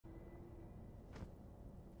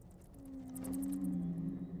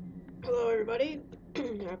everybody.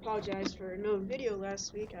 I apologize for no video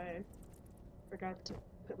last week. I forgot to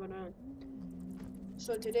put one on.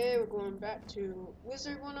 So today we're going back to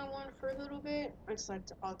Wizard101 for a little bit. I just like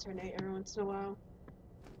to alternate every once in a while.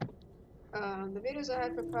 The videos I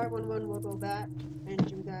had for part 1-1 will go back and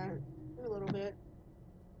do that in a little bit.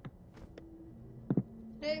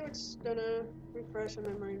 Today we're just gonna refresh our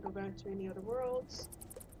memory and go back to any other worlds.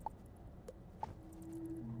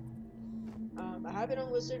 I have been on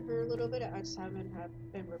Wizard for a little bit. I just haven't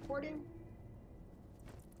been recording.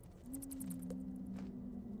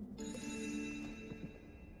 Make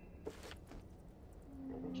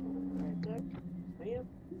sure I'm on the right deck. I am.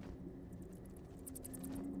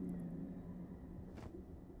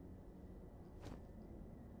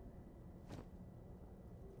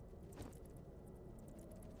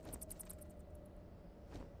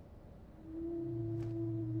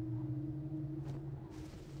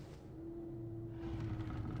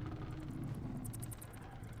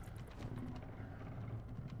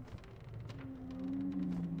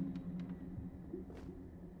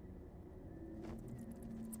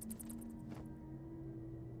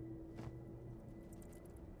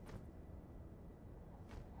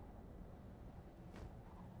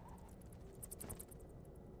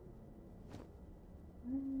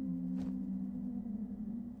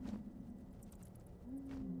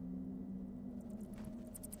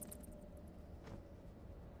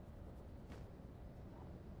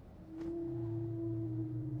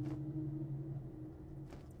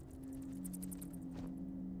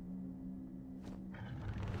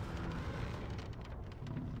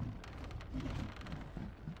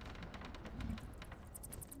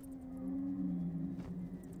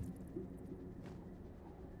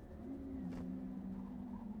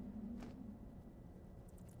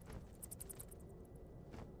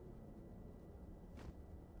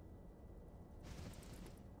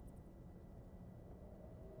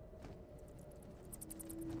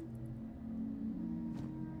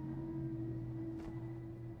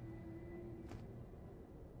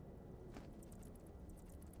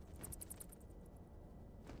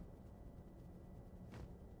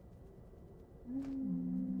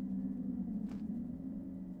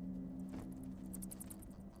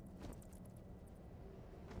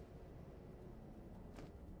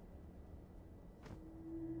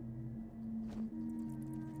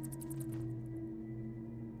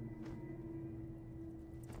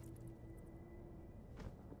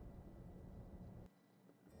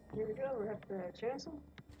 Here we go, we're at the chancel.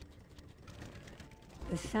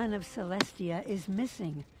 The son of Celestia is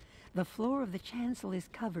missing. The floor of the chancel is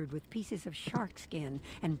covered with pieces of shark skin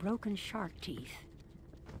and broken shark teeth.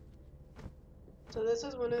 So this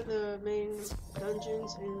is one of the main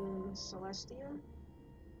dungeons in Celestia.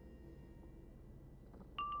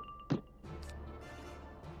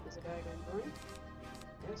 Is the guy gonna burn?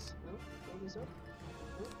 Yes, no, maybe so.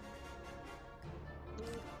 No. No.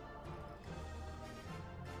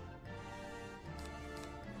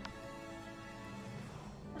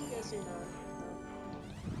 I'm guessing not.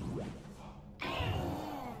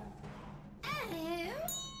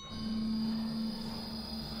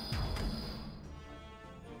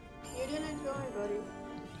 You didn't join, buddy.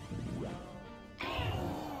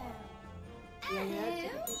 Yeah, you had to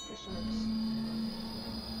defeat the sharks.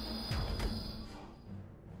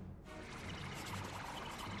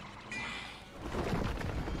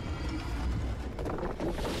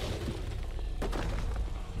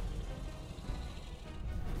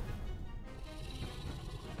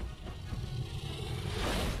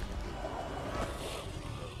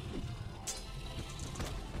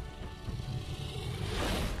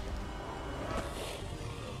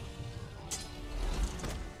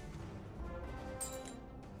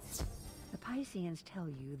 Pisceans tell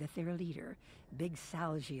you that their leader, Big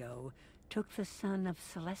Salgio, took the son of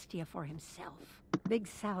Celestia for himself. Big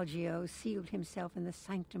Salgio sealed himself in the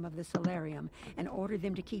sanctum of the solarium and ordered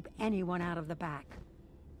them to keep anyone out of the back.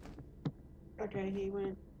 Okay, he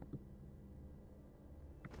went.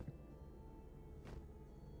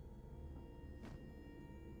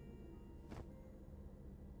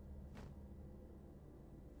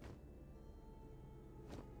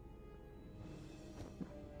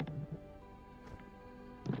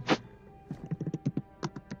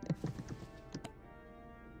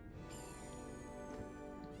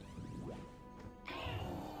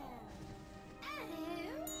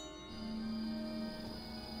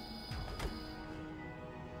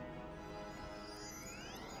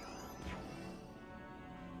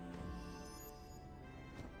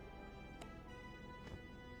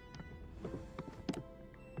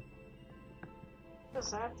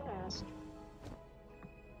 Guess I have to ask.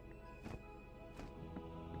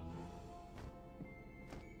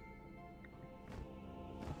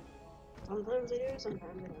 Sometimes they do,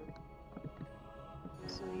 sometimes they don't.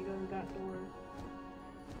 So you go to the back door.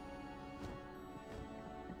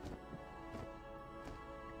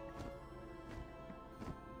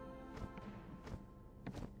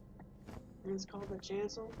 And it's called the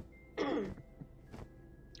chancel. I don't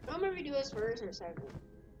remember if you do this first or second.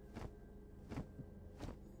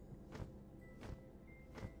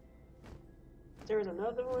 There's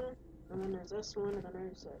another one, and then there's this one, and then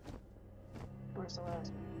there's where's the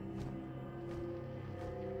last one?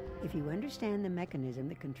 If you understand the mechanism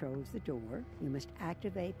that controls the door, you must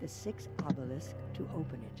activate the 6 obelisk to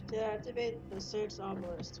open it. To activate the 6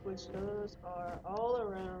 obelisks, which those are all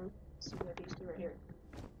around. Let's see what these 3 right here.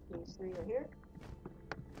 These 3 are here.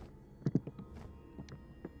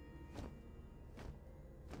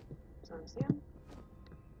 So I see them.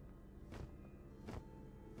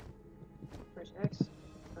 Push X,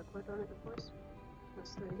 or click on it, of course.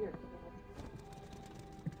 That's 3 here.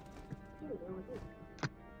 Here we go with it.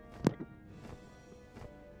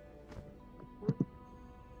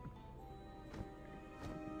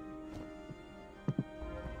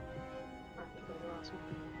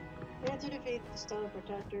 And to defeat the stone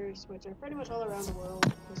protectors, which are pretty much all around the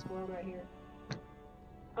world, this world right here.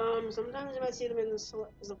 Sometimes you might see them in the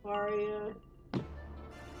Zafaria.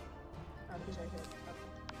 He's right here.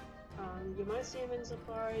 You might see them in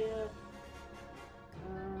Zafaria.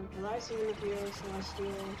 Cause I see them with the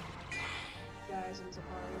Celestial guys in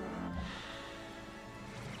Zafaria.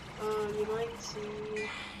 You might see.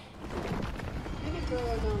 You can throw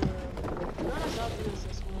that down the road. Not as often as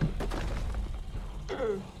this one.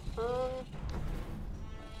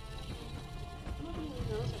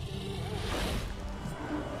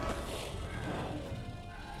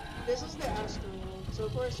 This is the astral world, so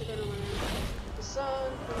of course you're gonna learn the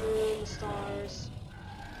sun, the moon, the stars.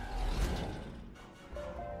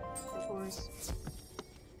 Of course,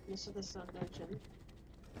 this is the sun mentioned.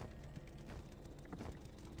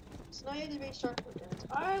 So now you have to be sharp with it.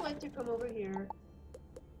 I like to come over here.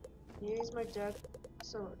 Use my deck,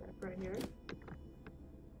 solo deck right here.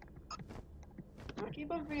 I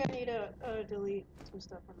keep on forgetting I need to delete some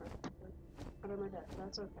stuff from out of my deck, but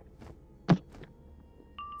that's okay.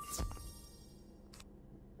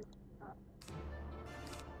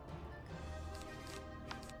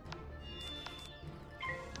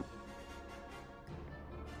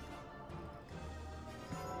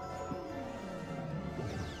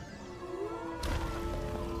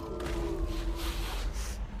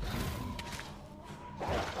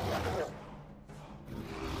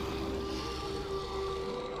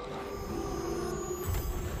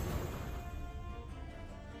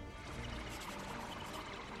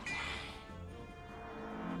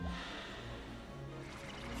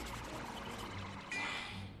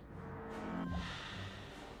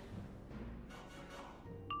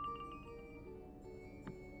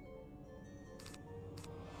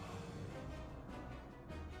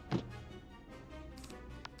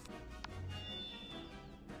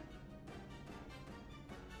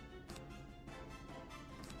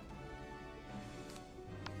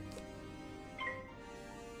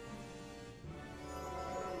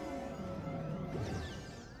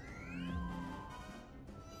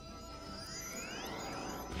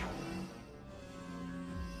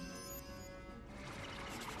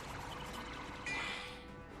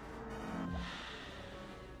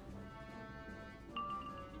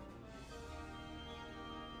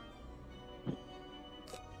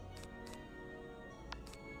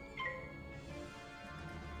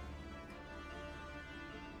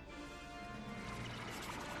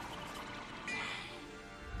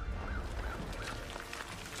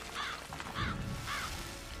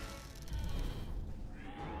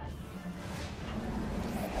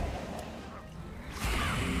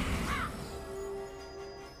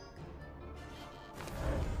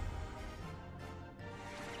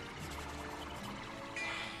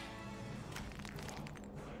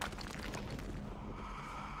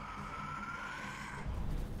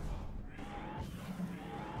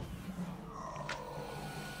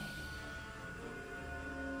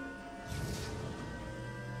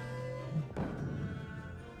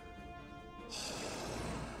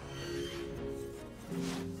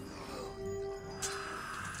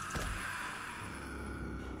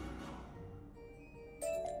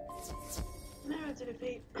 To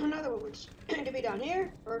defeat another one, which could be down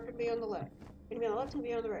here, or it could be on the left. It could be on the left, it could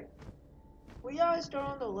be on the right. We always start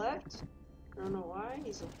on the left. I don't know why.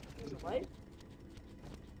 He's a light.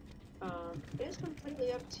 It's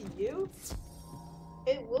completely up to you.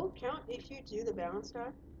 It will count if you do the balance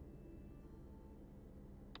die.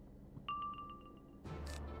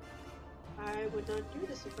 I would not do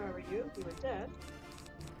this if I were you. You were dead.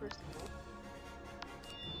 First of all.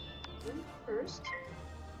 question first.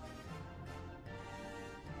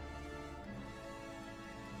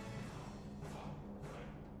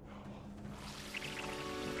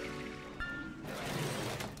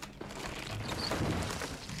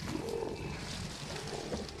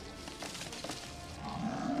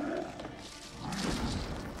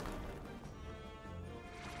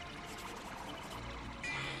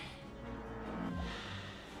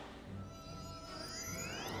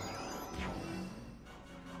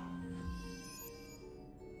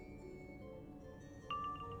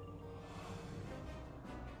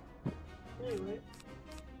 Anyway.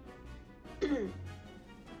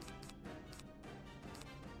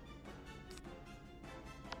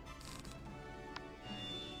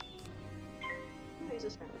 Use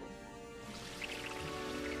this kind of one.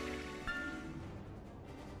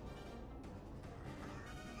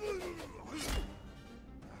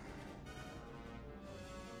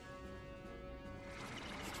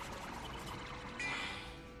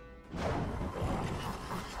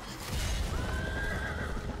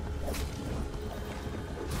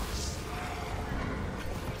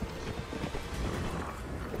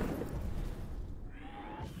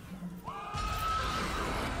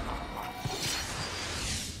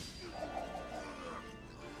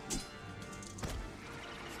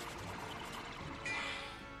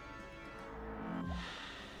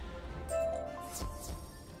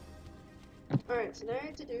 Alright, so now I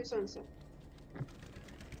have to do sunset.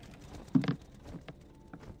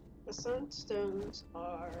 The sunstones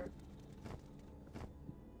are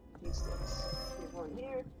these things. You have one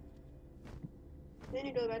here. Then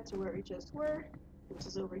you go back to where we just were, which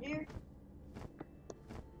is over here.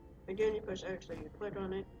 Again, you push X, so you click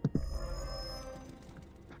on it.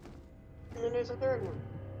 And then there's a third one.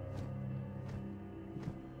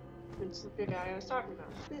 It's the guy I was talking about.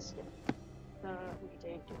 This guy. We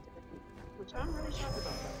didn't get to the which I'm really shocked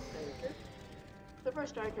about that character. The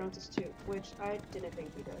first guy counts as 2, which I didn't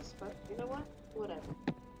think he does, but you know what? Whatever.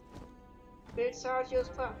 Big Sergio's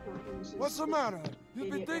platform. What's the matter? You've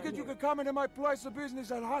been thinking you could come into my place of business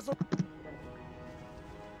and hustle?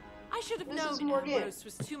 I should have This known is more Novus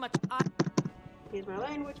was too much. Here's my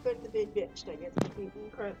language, but the big bitch that gets people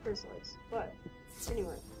personalized. But,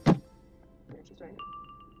 anyway. There, she's right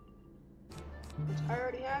here. Which I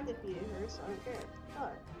already have defeated her, so I don't care.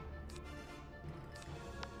 But.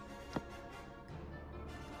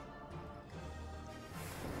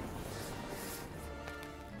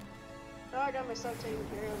 Oh, I got myself taken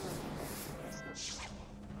care of. That's not.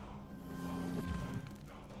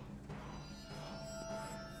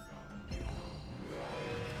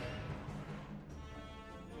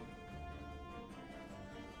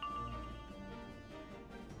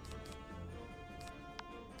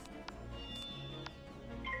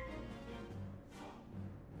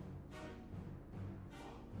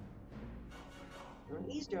 Well,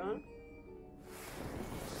 he's drawn.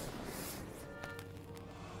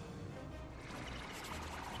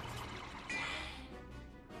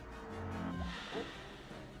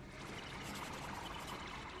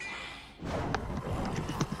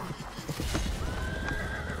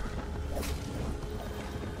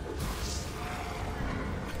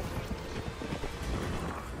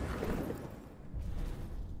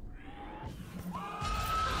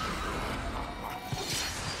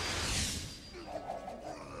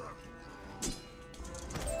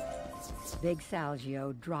 Big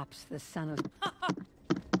Salgio drops the son of...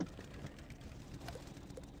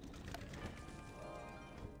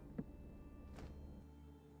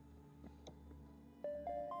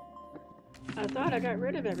 I thought I got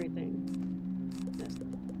rid of everything.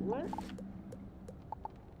 What?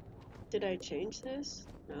 Did I change this?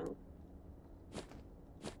 No.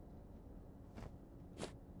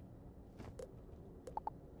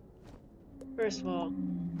 First of all,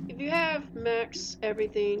 if you have max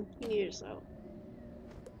everything, you need yourself.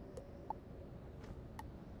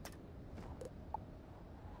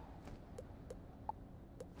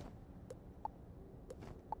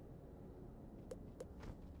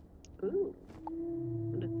 Ooh,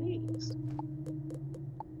 what are these?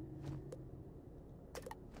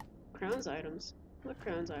 Crowns items. What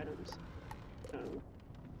crowns items? Oh.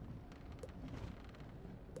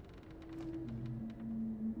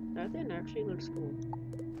 That thing actually looks cool.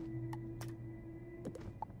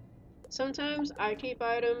 Sometimes I keep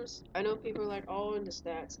items. I know people are like all into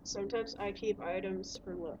stats. Sometimes I keep items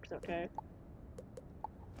for looks, okay?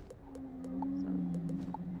 So,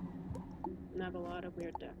 and I have a lot of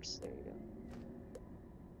weird decks. There you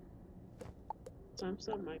go.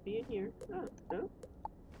 Some might be in here. Oh, no.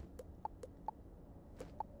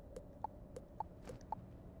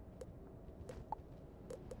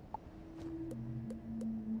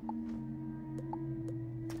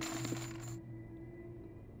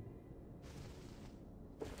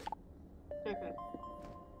 Okay.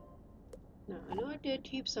 Now, I know I did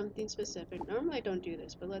keep something specific. Normally I don't do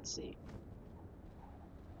this, but let's see.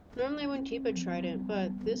 Normally I wouldn't keep a trident,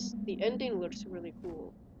 but the ending looks really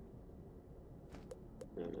cool.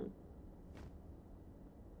 I don't know.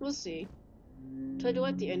 We'll see. So I do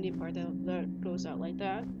like the ending part that goes out like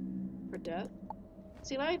that for death.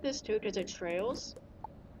 See, I like this too because it trails.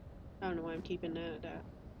 I don't know why I'm keeping that.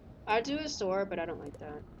 I do a sword, but I don't like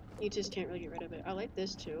that. You just can't really get rid of it. I like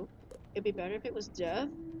this too. It'd be better if it was death,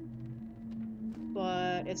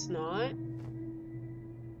 but it's not.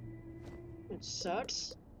 It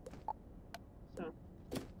sucks. So,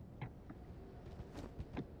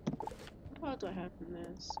 what do I have from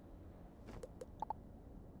this?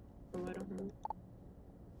 Oh, I don't know.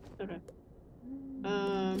 Okay.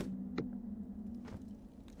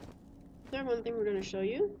 There's one thing we're gonna show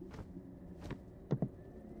you.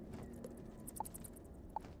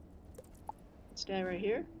 This guy right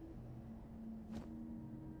here.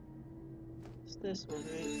 It's this one,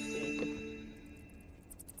 right?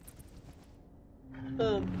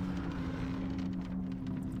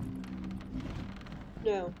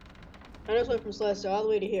 Yeah. No. I just went from Celestia all the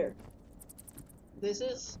way to here. This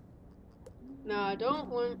is... Now, I don't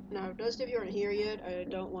want... Now, just if you aren't here yet, I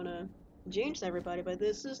don't want to jinx everybody, but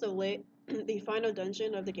this is the the final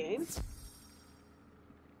dungeon of the game.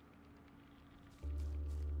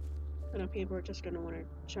 I know people are just going to want to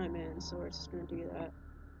chime in, so we're just going to do that.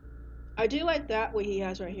 I do like that, what he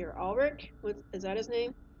has right here. Ulrich? Is that his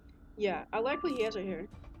name? Yeah, I like what he has right here.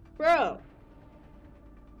 Bro!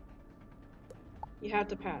 You have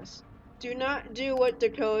to pass. Do not do what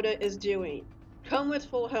Dakota is doing. Come with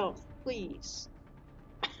full health, please.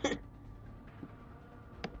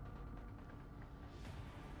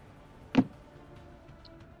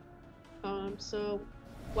 So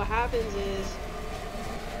what happens is...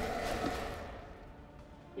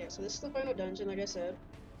 Yeah, so this is the final dungeon, like I said.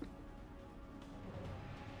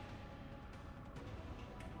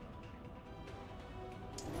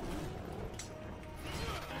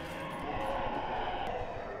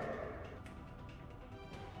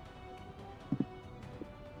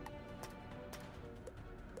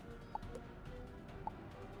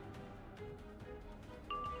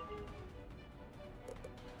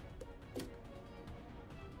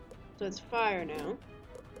 So it's fire now.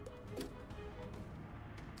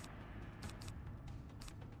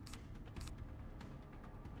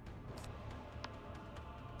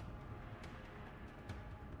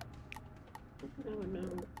 Oh no.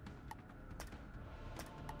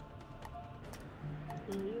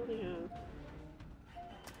 Oh, you only have...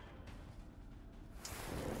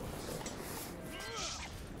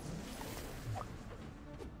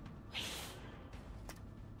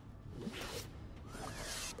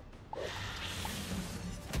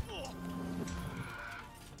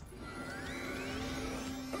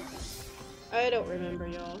 I don't remember,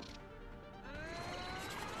 y'all.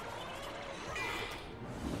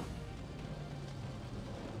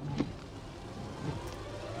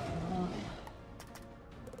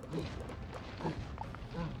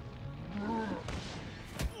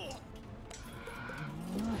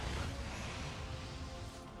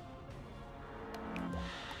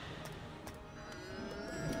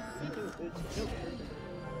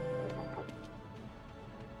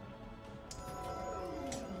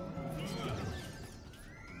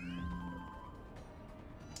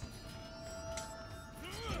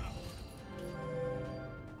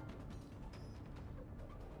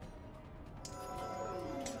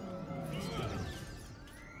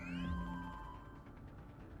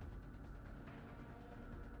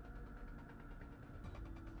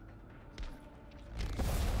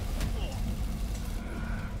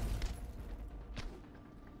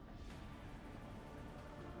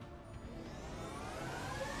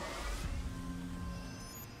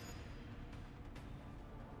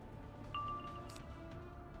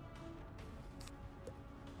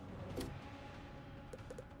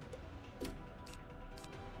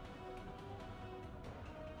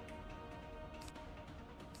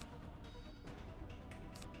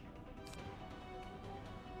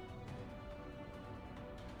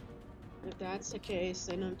 If that's the case,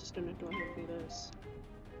 then I'm just gonna go ahead and do this.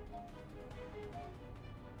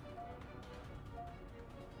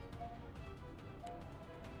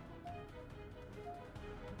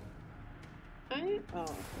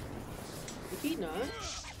 Oh. Did he not?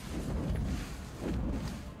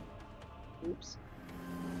 Oops.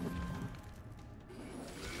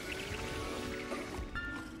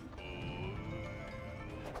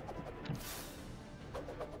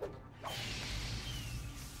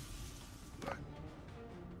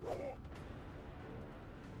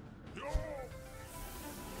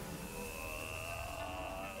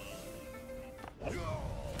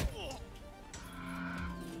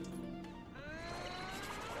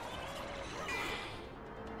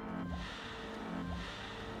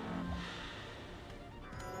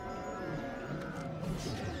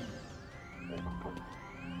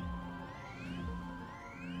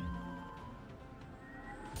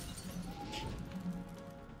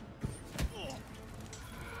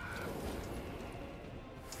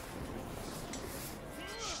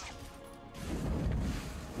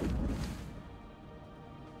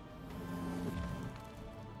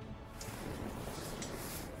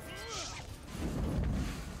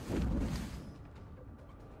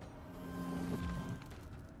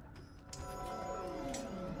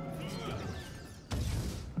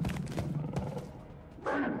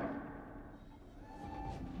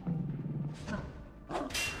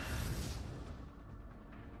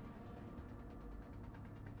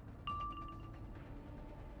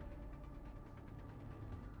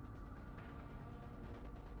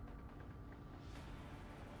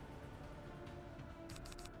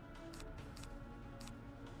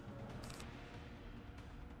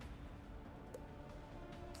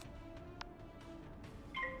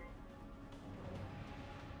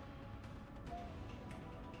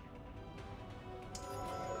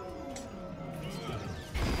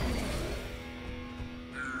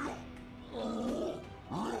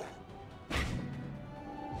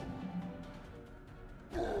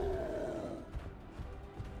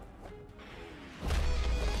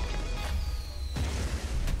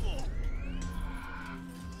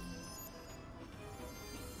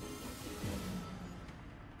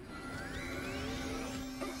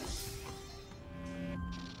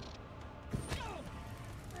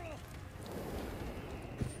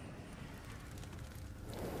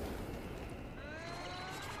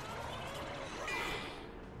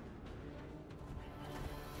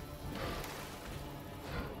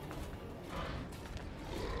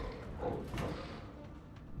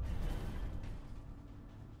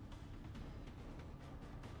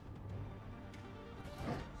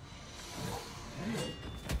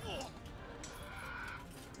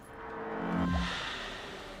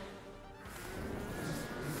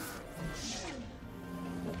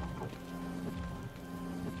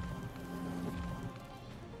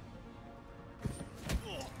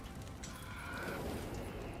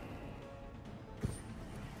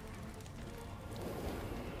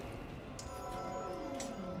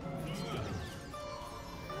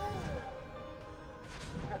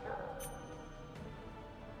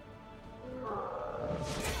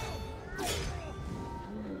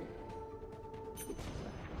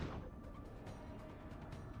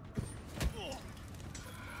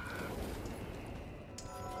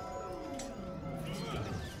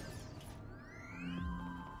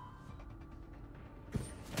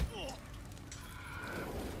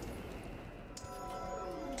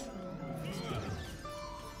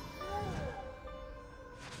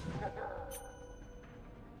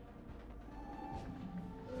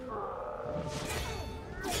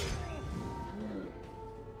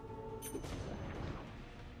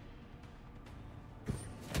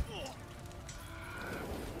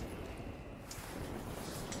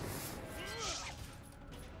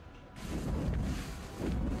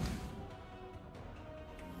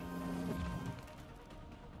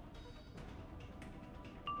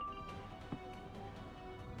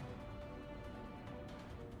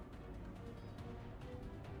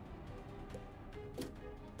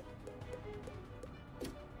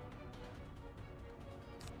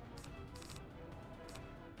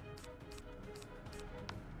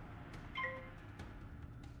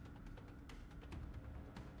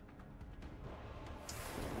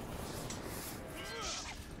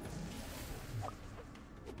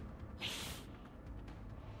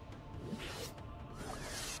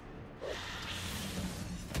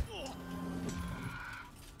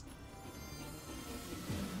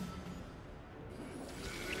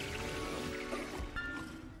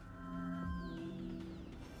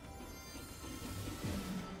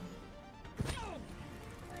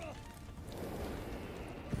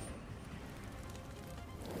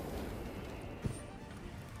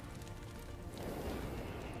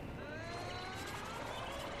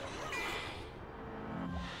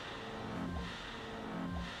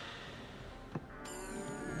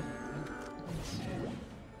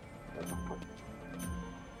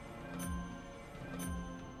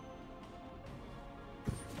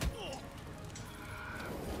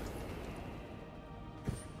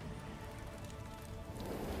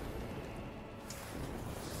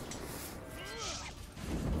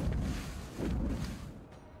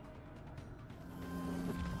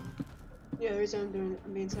 Yeah, the reason I'm doing a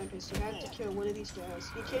main side is you have to kill one of these guys.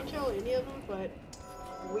 You can't kill any of them, but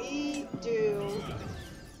we do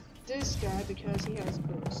this guy because he has a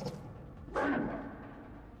boost.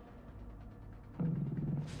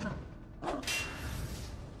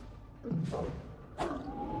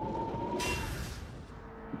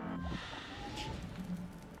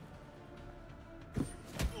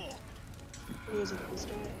 He has a boost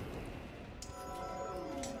guy.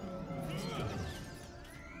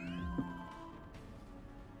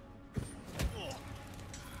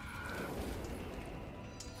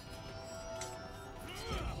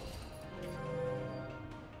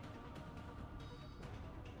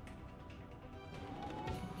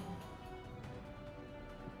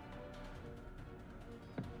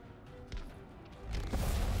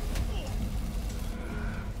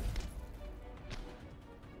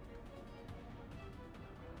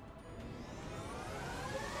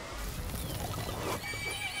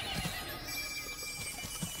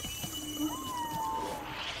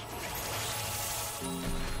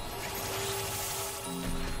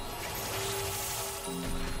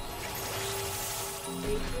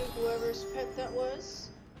 Thank you, whoever's pet that was.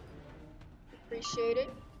 Appreciate it.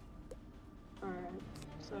 Alright,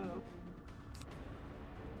 so.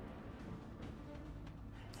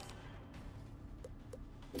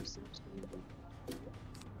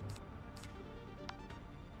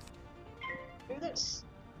 Do this.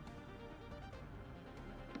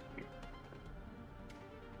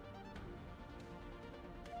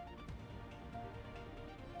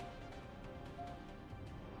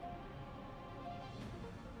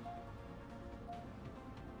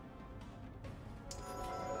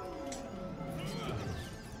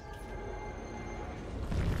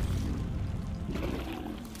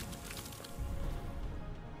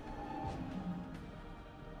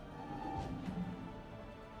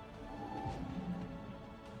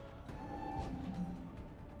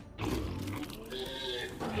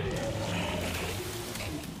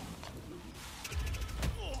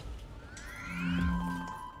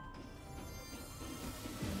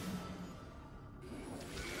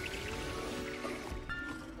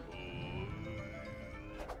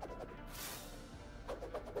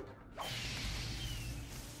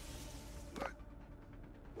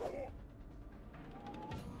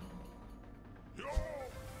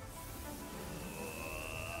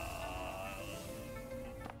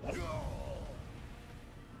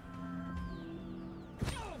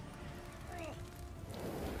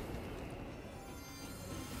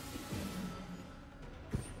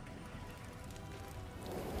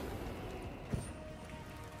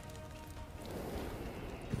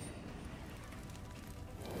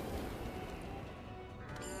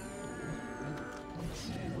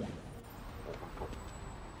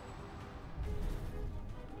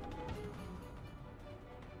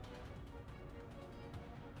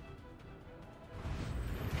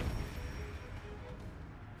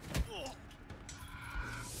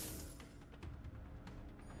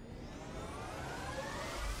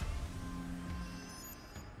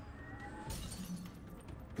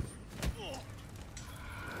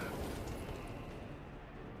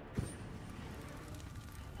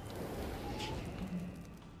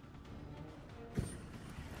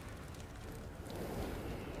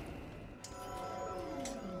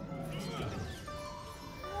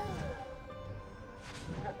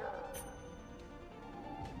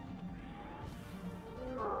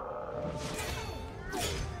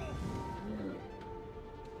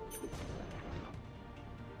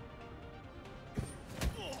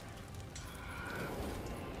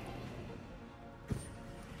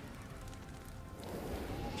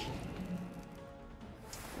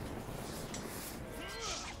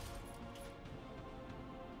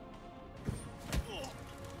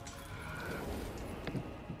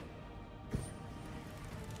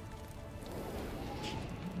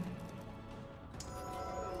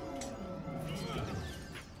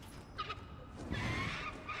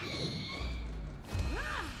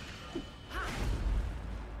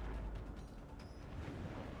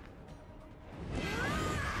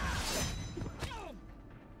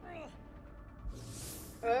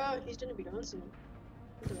 He's gonna be gone soon.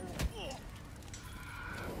 Look at that.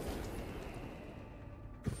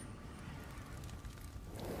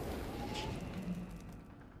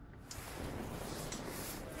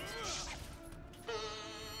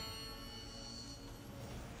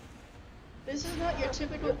 This is not your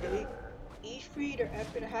typical E-Freed or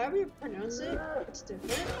F-Freed, however you pronounce it, it's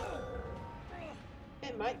different.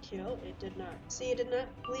 It might kill, it did not. See, it did not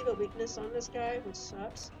leave a weakness on this guy, which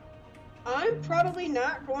sucks. I'm probably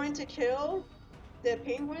not going to kill the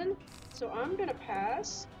penguin, so I'm gonna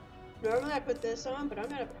pass. Normally I put this on, but I'm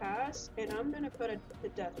gonna pass, and I'm gonna put the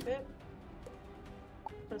death pit.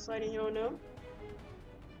 Just letting you all know.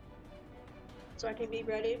 So I can be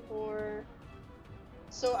ready for...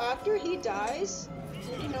 So after he dies,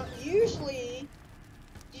 you know, usually,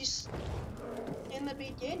 in the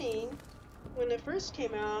beginning, when it first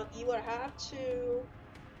came out, you would have to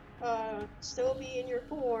still be in your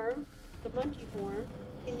form, the monkey form,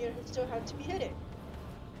 and you still have to be hidden.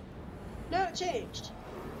 Now it changed.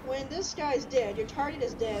 When this guy's dead, your target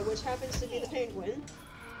is dead, which happens to be the penguin,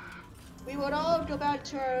 we would all go back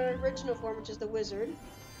to our original form, which is the wizard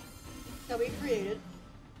that we created,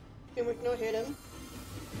 and we can hit him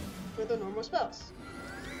with the normal spells.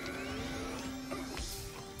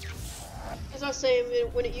 As I was saying,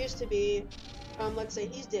 when it used to be, let's say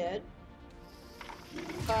he's dead,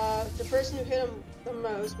 the person who hit him the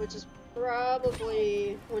most, which is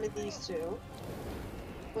probably one of these two,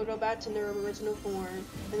 would go back to their original form,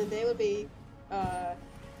 and then they would be,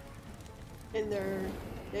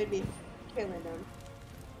 they'd be killing them.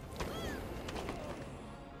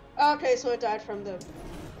 Okay, so it died from the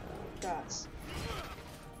dots.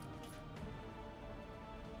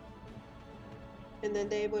 And then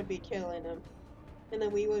they would be killing them. And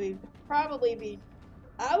then we would probably be,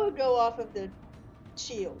 I would go off of the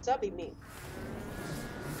shields, that'd be me.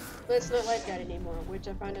 But it's not like that anymore, which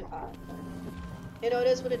I find it odd. But, you know, it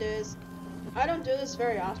is what it is. I don't do this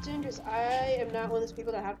very often because I am not one of those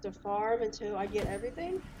people that have to farm until I get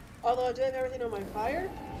everything. Although I do have everything on my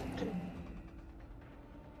fire.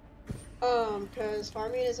 Because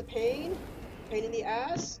farming is a pain in the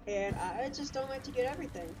ass, and I just don't like to get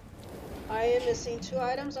everything. I am missing 2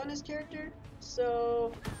 items on this character,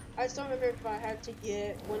 so I just don't remember if I had to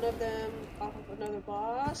get one of them off of another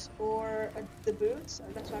boss or the boots.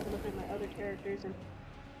 That's why I'm looking at my other characters, and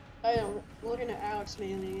I am looking at Alex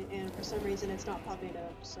mainly, and for some reason it's not popping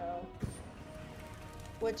up, so.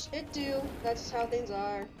 Which it do, that's how things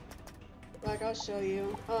are. Like, I'll show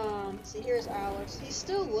you. See, here's Alex. He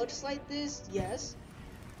still looks like this, yes.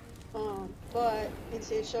 But, you can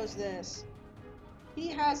see it shows this. He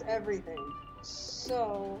has everything.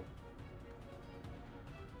 So...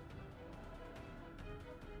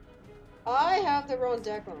 I have the wrong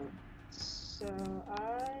deck on. So,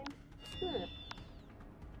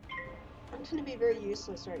 I'm gonna be very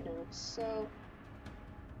useless right now, so...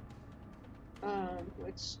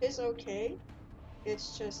 which is okay.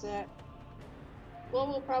 It's just that what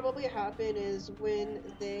will probably happen is when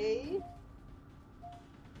they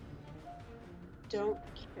don't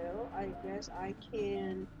kill, I guess I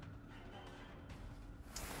can...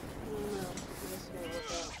 I don't know. This is gonna work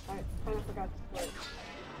out. I kind of forgot to flip.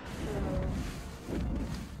 So...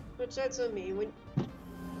 Which that's on me. When...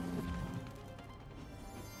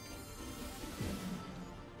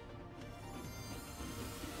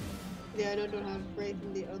 Yeah, I don't have a break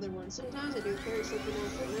from the other one. Sometimes I do carry something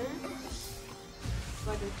else in there.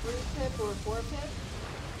 Like a 3 pip or a 4 pip.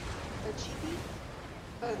 A cheapie.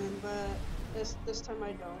 But this time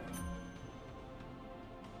I don't.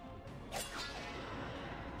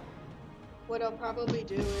 What I'll probably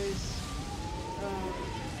do is,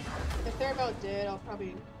 if they're about dead, I'll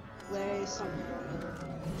probably lay something on them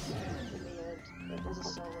in the end. But as a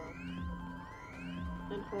solo.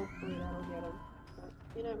 And hopefully that'll get them. But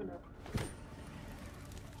you never know.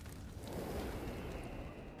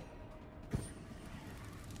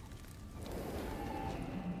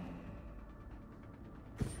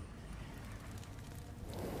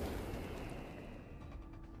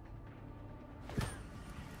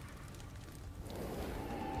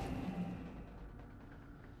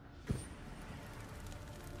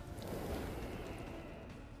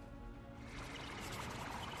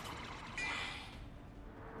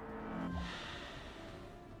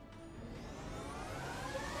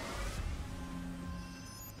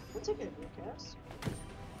 That's a good recast.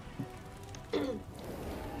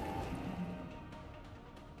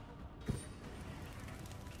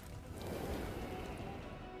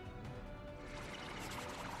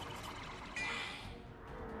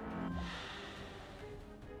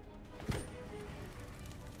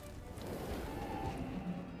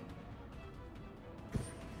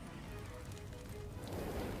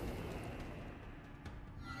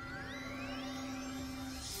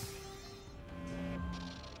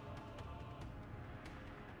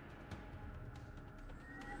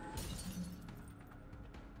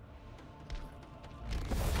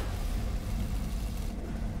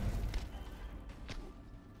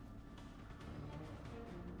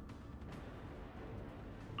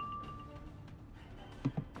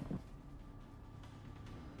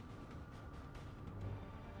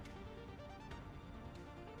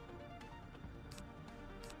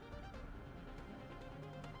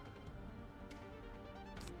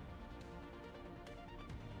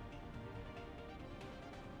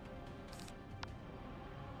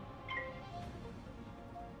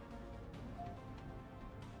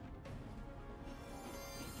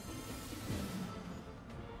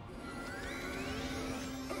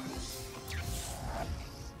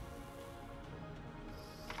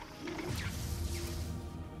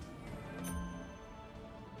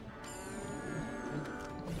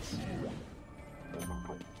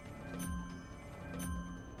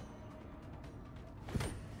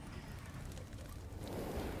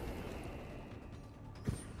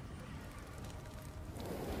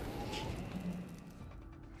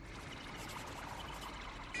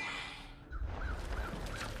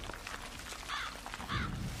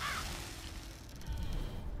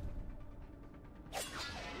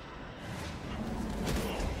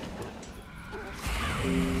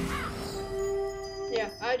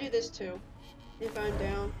 do this too. If I'm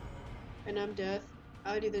down and I'm death,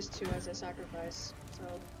 I do this too as a sacrifice. So.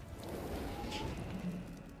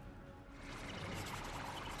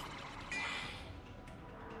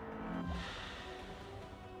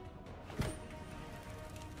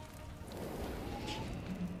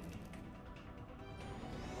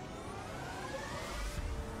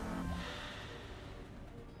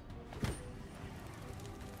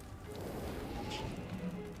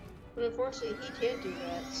 But unfortunately, he can't do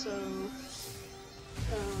that, so,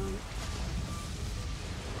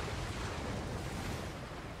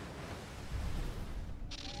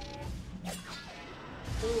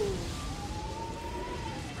 ooh.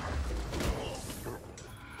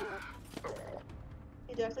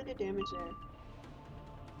 He definitely did damage there.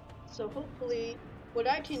 So hopefully, what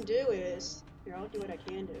I can do is, here, I'll do what I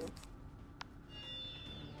can do.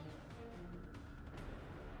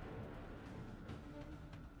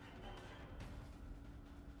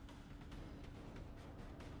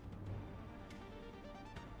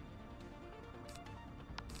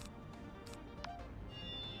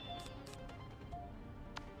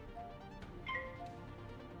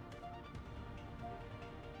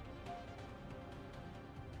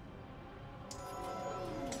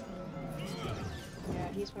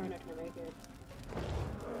 He's probably not gonna make it.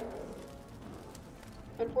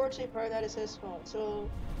 Unfortunately, part of that is his fault. So,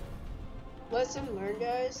 lesson learned,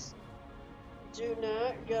 guys. Do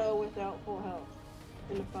not go without full health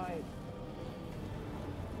in a fight.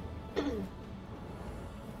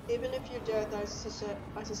 Even if you're dead, I suspect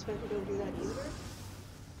you don't do that either.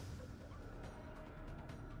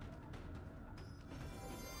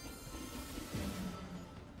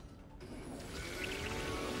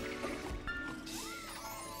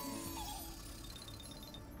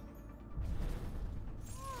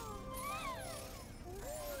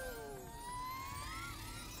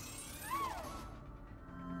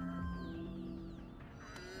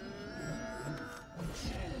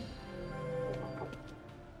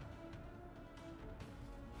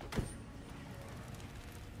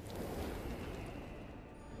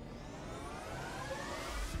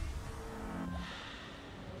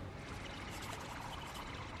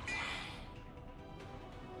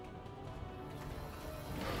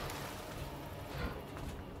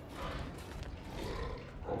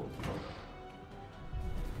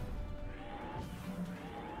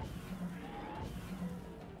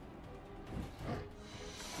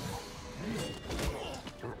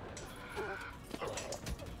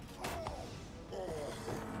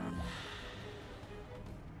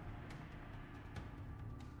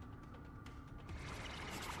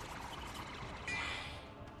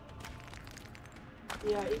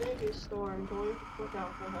 Yeah, even if you storm, going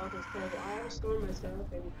without full health is terrible. I have a storm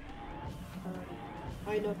myself, and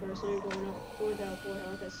I know personally going without full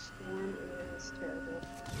health as storm is terrible.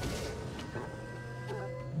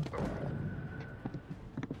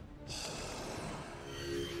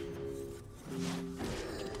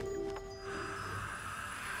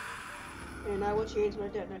 And I will change my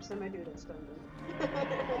deck next time I do this dungeon.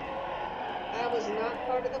 That was not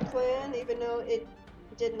part of the plan, even though it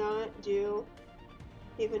did not do.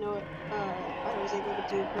 Even though I was able to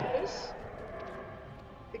do purpose,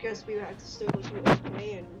 because we had to still go through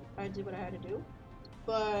okay, and I did what I had to do.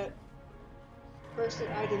 But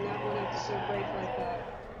personally, I did not want to have to still break like that.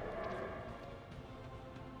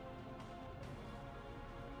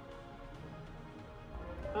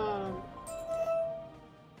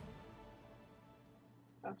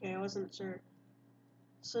 Okay, I wasn't sure.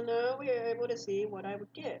 So now we are able to see what I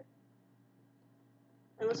would get.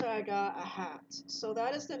 And looks like I got a hat. So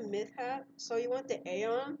that is the myth hat. So you want the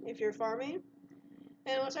Aeon if you're farming.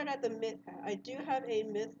 And it looks like I got the myth hat. I do have a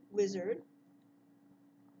myth wizard.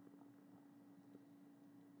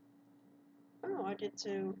 Oh, I did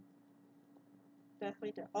too.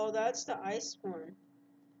 Definitely did. Oh, that's the ice one.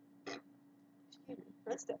 Excuse me.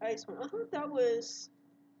 That's the ice one. I thought that was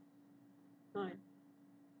mine.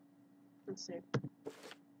 Let's see.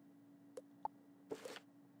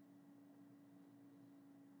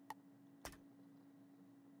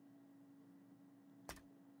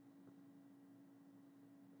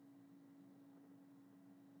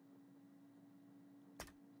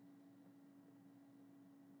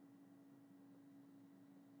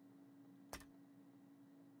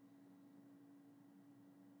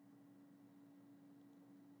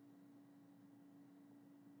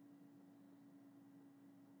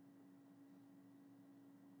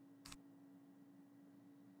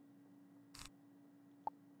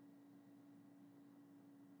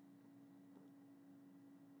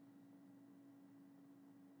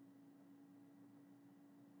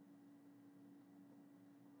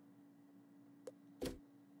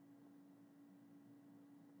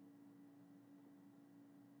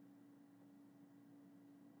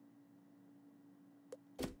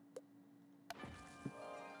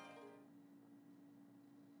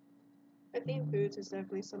 think Boots is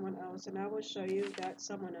definitely someone else, and I will show you that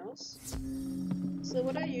someone else. So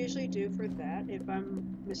what I usually do for that, if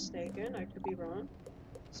I'm mistaken, I could be wrong.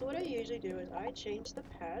 So what I usually do is I change the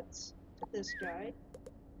pets to this guy.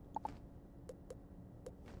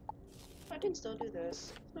 I can still do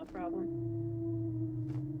this, no problem.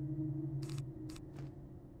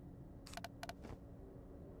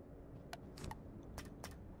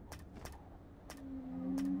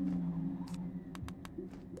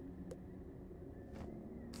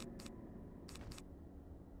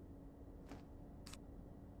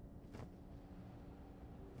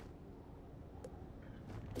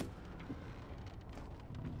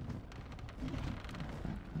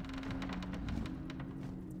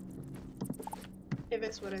 If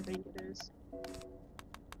it's what I think it is.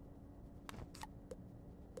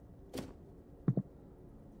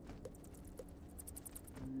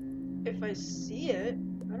 If I see it,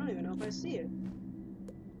 I don't even know if I see it.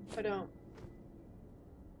 I don't.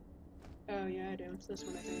 Oh yeah, I do. It's this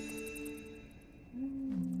one, I think.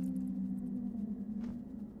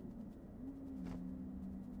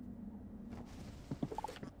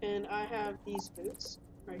 And I have these boots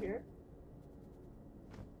right here.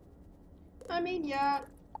 I mean, yeah,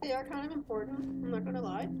 they are kind of important. I'm not gonna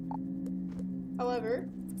lie. However,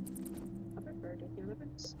 I prefer the other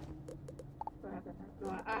boots. Do I have that hat? No,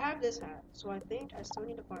 I have this hat, so I think I still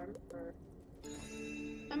need to farm for.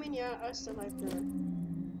 I mean, yeah, I still like the.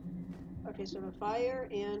 Okay, so a fire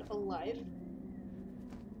and a life.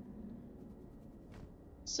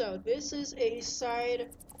 So this is a side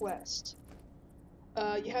quest.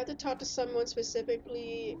 You have to talk to someone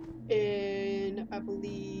specifically in, I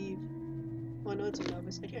believe. Well, no, it's in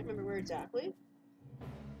Novus. I can't remember where exactly.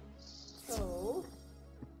 So.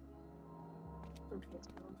 Okay, let's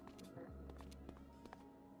go.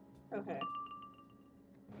 Okay.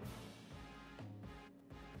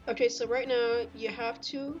 Okay, so right now you have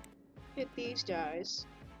to hit these guys.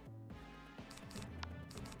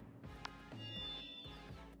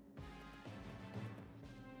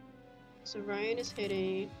 So Ryan is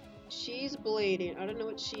hitting. She's blading. I don't know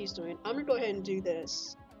what she's doing. I'm gonna go ahead and do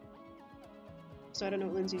this. So I don't know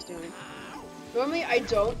what Lindsay's doing. Normally I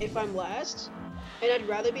don't if I'm last. And I'd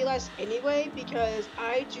rather be last anyway because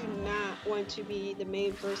I do not want to be the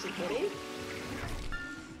main person hitting.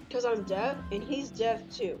 Because I'm deaf and he's deaf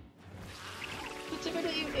too. So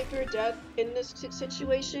typically if you're deaf in this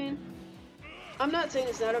situation, I'm not saying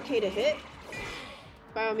it's not okay to hit.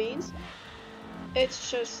 By all means.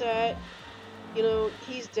 It's just that, you know,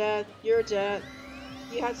 he's deaf, you're deaf,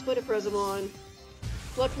 you have to put a prism on.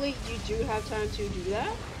 Luckily, you do have time to do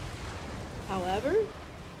that. However,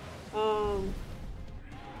 I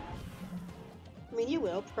mean, you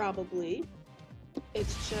will, probably.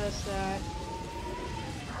 It's just that,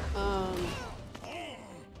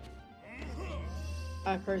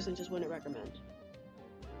 I personally just wouldn't recommend.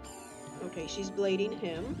 Okay, she's blading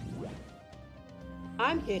him.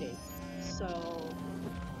 I'm hitting, so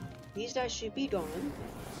these guys should be gone.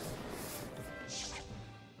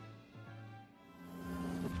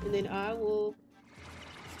 And then I will,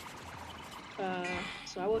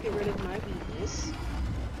 so I will get rid of my weakness.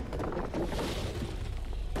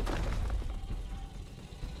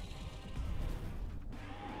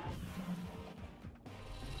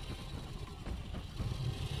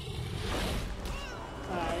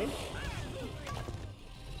 Five.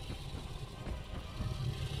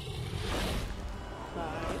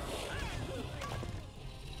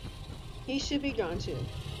 He should be gone too.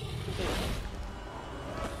 Okay.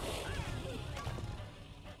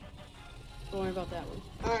 Don't worry about that one.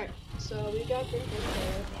 Alright, so we got them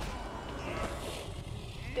there.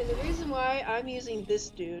 And the reason why I'm using this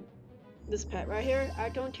dude, this pet right here, I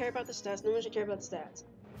don't care about the stats. No one should care about the stats.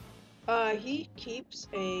 He keeps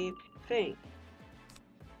a thing.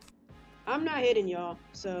 I'm not hitting y'all,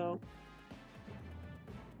 so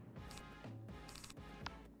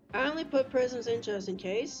I only put prisms in just in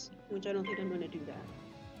case, which I don't think I'm going to do that.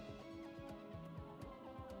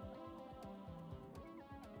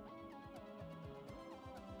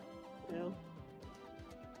 No.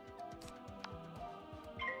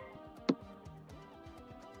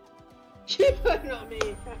 She put it on me!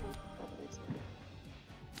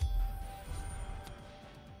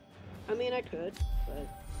 I mean, I could, but...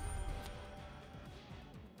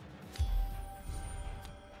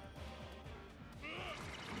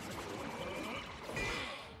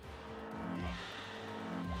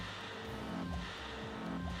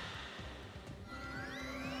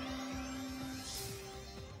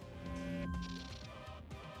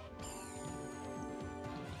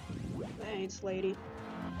 Thanks, lady.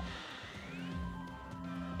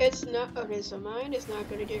 It's not... Okay, so mine is not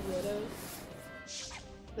gonna get rid of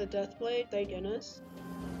The Death Blade, thank goodness.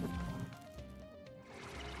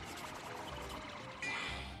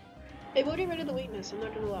 It will get rid of the weakness, I'm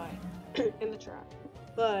not gonna lie, in the trap.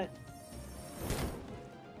 But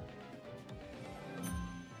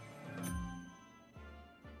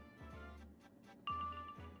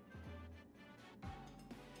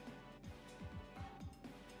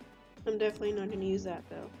I'm definitely not gonna use that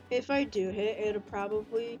though. If I do hit, it'll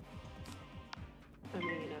probably, I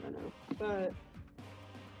mean, I don't know, but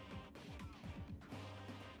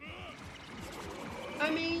I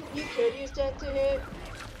mean, you could use that to hit,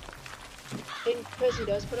 because he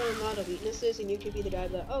does put on a lot of weaknesses, and you could be the guy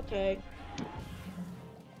that, okay,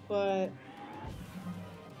 but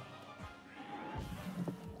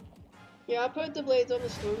yeah, I'll put the blades on the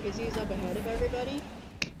storm because he's up ahead of everybody.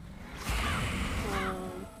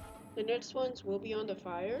 The next ones will be on the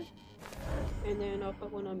fire, and then I'll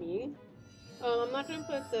put one on me. I'm not gonna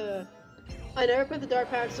put the, I never put the dark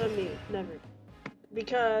packs on me, never,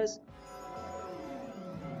 because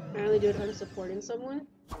I only do it when I'm supporting someone.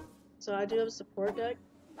 So I do have a support deck,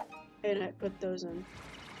 and I put those in.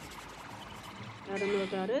 I don't know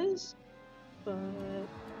what that is, but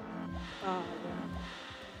yeah.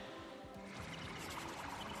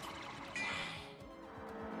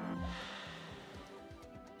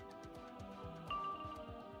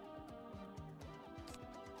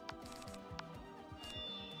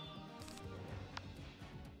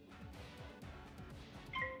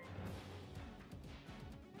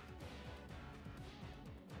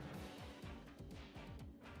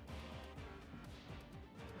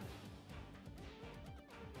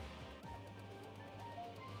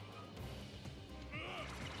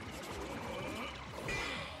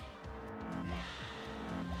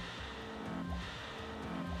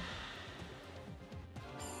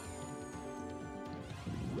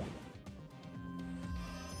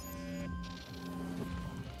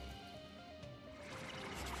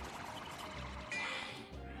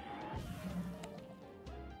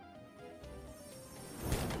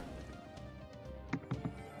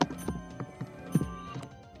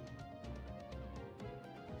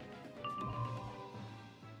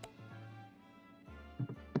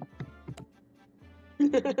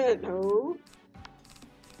 No.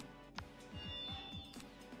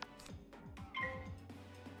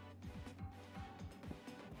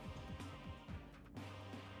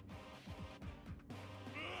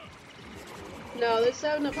 No, it's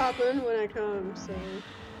having to pop in when I come, so.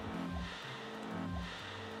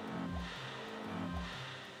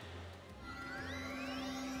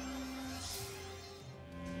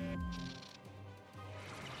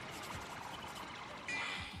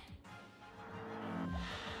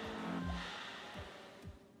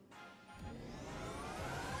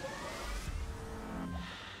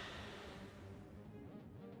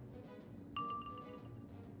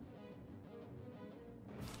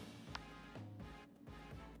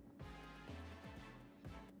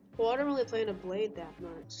 Well, I don't really plan to blade that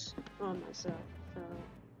much on myself, so.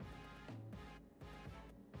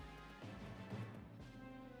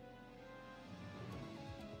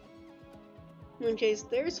 In case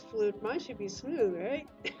there's flute, mine should be smooth, right?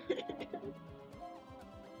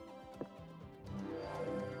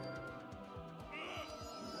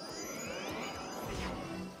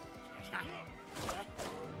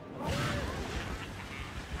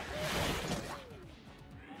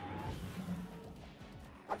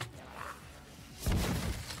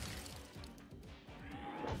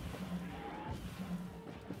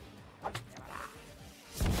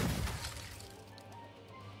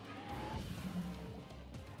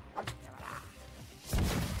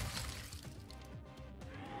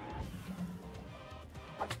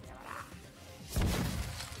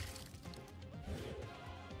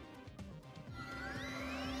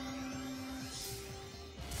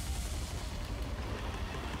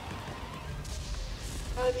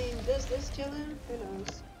 I mean, does this kill him? Who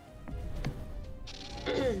knows?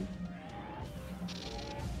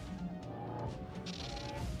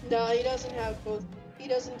 No, he doesn't have both. He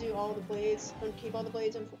doesn't do all the blades and keep all the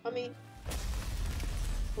blades. I mean,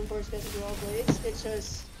 of course, he doesn't do all blades. It's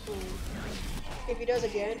just if he does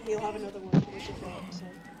again, he'll have another one to finish it off. So.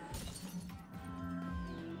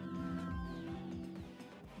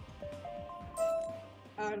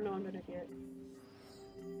 I don't know. I'm gonna get.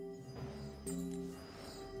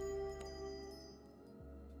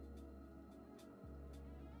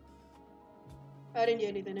 I didn't get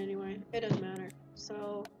anything anyway. It doesn't matter.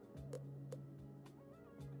 So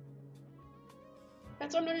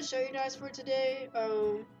that's what I'm going to show you guys for today.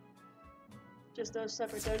 Just those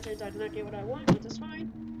separate dungeons. I did not get what I want, which is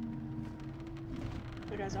fine.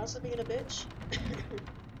 The guy's also being a bitch.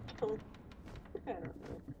 I don't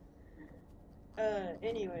know.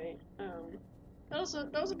 Anyway, that was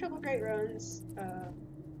a couple great runs.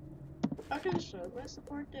 I can show my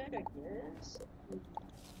support deck, I guess.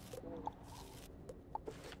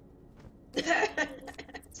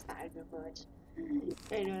 It's not even much.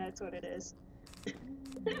 I know that's what it is.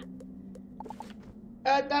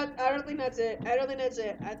 I don't think that's it. I don't think that's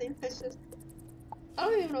it. I think that's just. I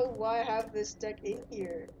don't even know why I have this deck in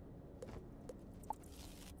here.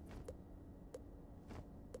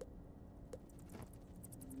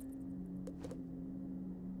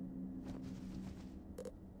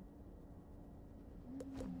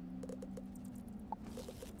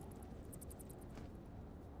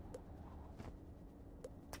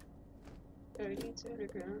 Oh, you need 2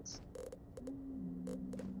 undergrounds.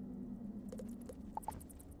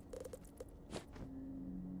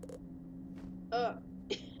 Oh.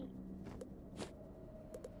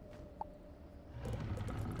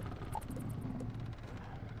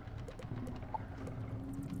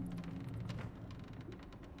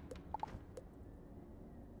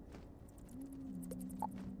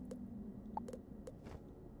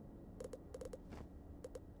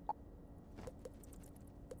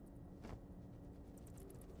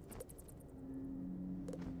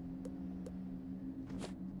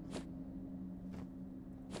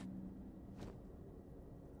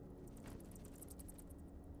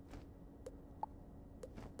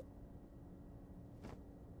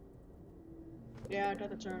 Yeah, I got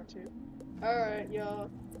the charm too. Alright, y'all.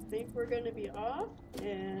 I think we're gonna be off,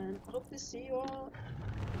 and I hope to see you all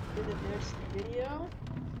in the next video.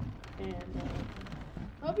 And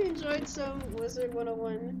hope you enjoyed some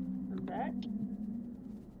Wizard101. I'm back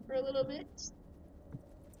for a little bit.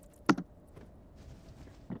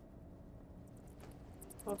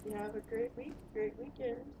 Hope you have a great week, great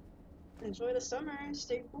weekend. Enjoy the summer,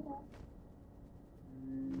 stay cool.